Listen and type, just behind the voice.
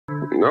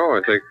No,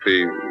 I think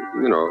the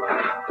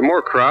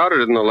more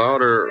crowded and the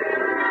louder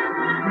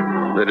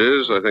it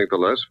is, I think the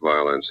less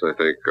violence. I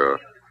think,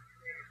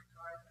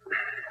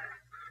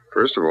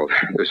 first of all,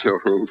 there's no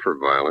room for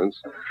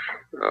violence.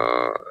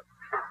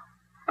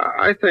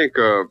 I think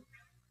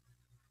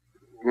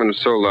when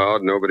it's so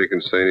loud, nobody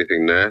can say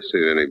anything nasty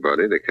to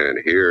anybody. They can't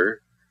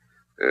hear.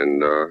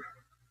 And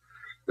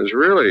there's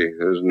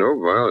no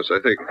violence. I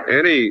think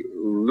any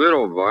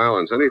little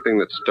violence, anything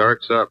that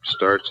starts up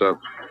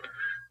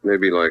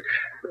maybe like,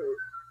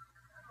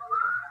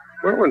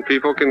 well, when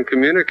people can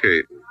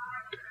communicate.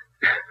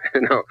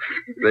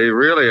 They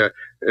really,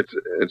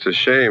 it's a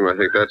shame. I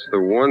think that's the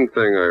one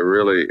thing I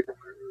really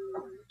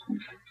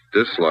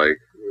dislike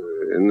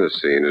in this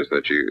scene is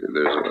that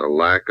there's a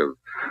lack of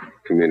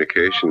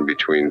communication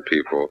between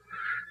people.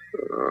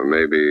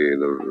 Maybe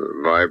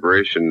the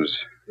vibrations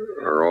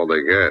are all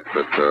they get,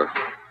 but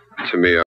to me,